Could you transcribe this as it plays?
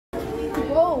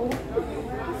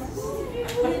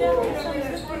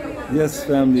Yes,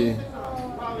 family.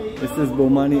 This is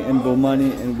Bomani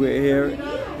and we're here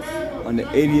on the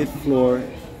 80th floor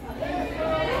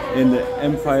in the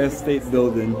Empire State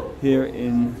Building here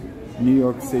in New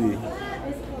York City.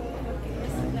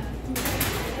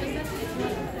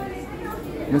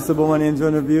 Mr. Bomani,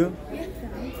 enjoying the view?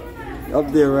 Up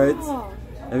there, right?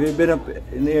 Have you been up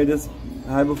in the air this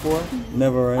high before?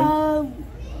 Never, right?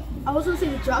 I was gonna say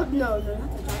the drop. No,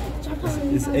 not the drop.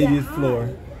 It's 80th floor.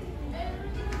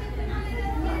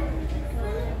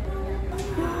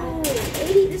 Wow,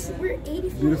 80. We're 80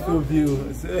 floors. Beautiful view.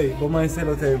 Hey, Bomani, say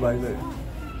hello to everybody. Look.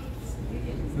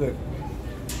 Look.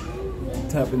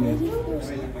 Tapping in.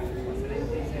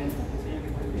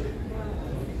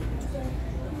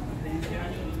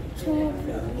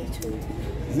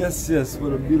 Yes, yes.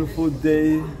 What a beautiful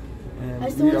day.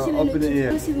 And we are up in the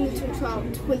air. I see the Twin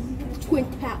Towers. Twin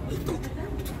Towers.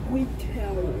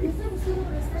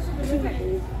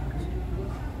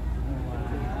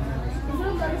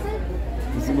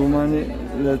 Mr. Bomani,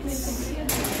 let's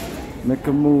make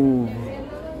a move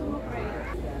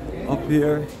up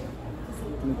here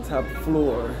on the top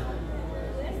floor,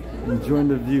 enjoying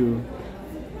the view.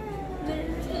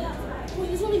 Wait,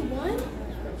 there's only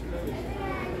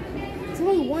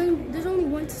one? There's only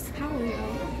one tower now.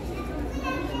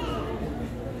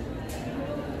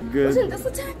 Good. That's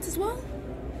attacked as well?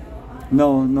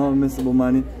 No, Mr.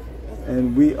 Bomani.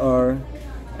 And we are,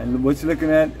 and what you're looking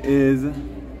at is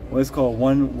what's called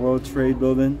One World Trade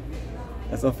Building.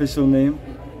 That's the official name.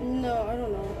 No, I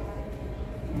don't know.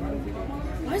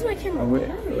 Why is my camera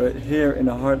we're here in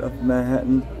the heart of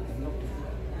Manhattan,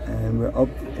 and we're up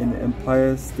in the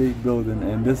Empire State Building,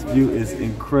 and this view is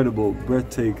incredible,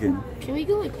 breathtaking. Can we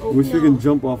go like over? Wish we can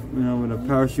jump off, you know, with a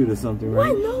parachute or something,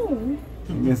 right? Why no?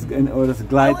 Or just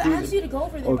glide through, ask you to go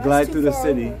over there, or glide through the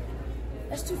city. Over.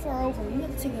 That's too far over. You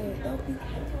have to take a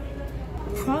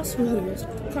cross Manhattan.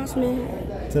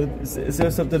 So, is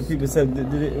there something that people said?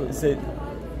 Did it say?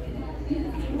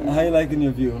 How you liking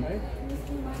your view?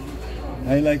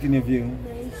 How you liking your view?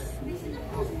 Nice.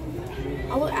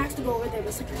 I would ask to go over there, but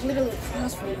it's like literally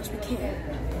across from us. We can't.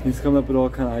 He's coming up with all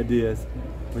kind of ideas.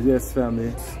 But yes,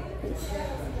 family.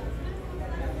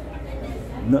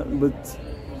 Nothing but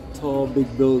tall,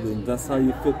 big buildings. That's how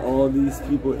you fit all these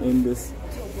people in this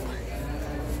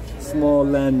small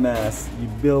landmass. You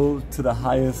build to the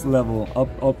highest level, up,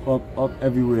 up, up, up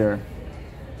everywhere.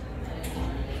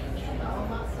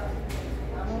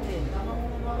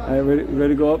 All right, ready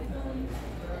to go up?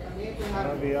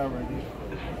 We are ready.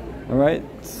 All right,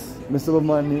 Mr.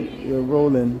 Bomani, you're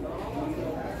rolling.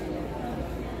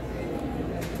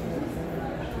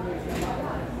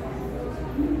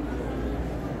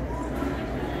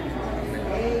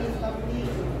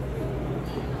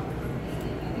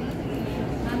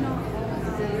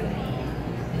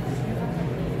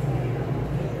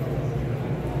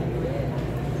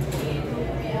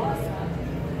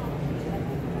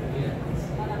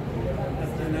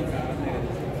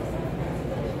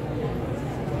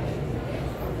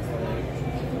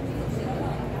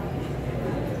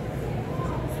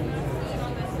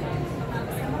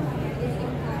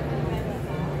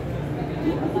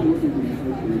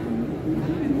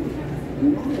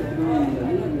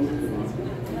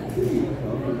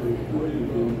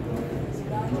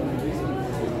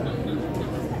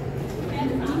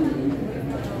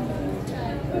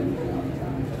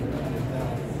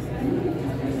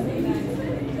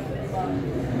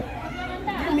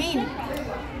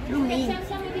 You're mean.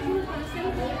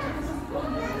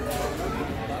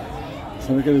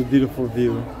 So look at this beautiful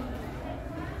view.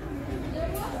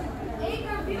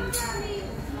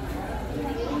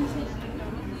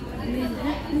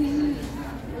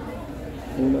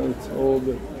 You know, it's all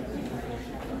good.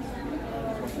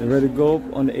 You ready to go up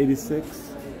on the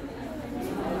 86th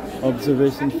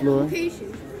observation floor?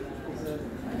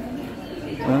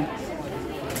 Huh?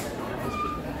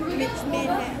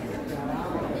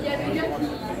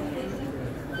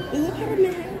 Is it part of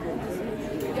Manhattan?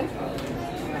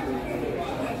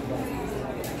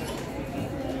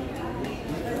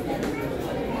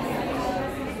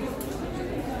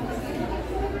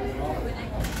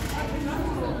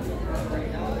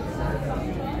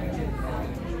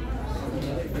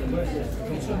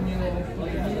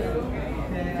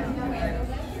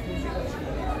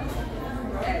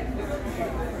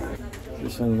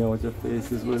 Just showing you what your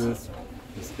face is with us.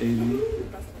 It's 80,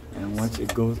 and once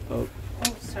it goes up,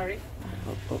 up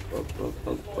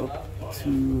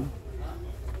to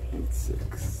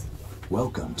 86.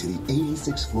 Welcome to the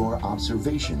 86th floor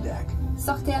observation deck.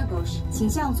 Sortez à gauche. 请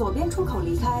向左边出口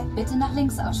离开. Bitte nach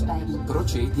links aussteigen.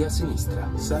 Procedi a sinistra.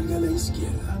 Salga alla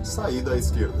izquierda. Saída à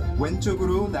esquerda.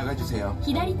 왼쪽으로 나가주세요.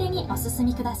 左手にお進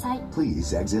みください.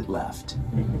 Please exit left.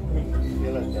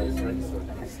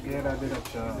 Izquierda,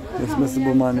 derecha. Yes, Mr.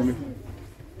 Bomani.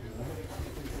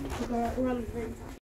 We're on the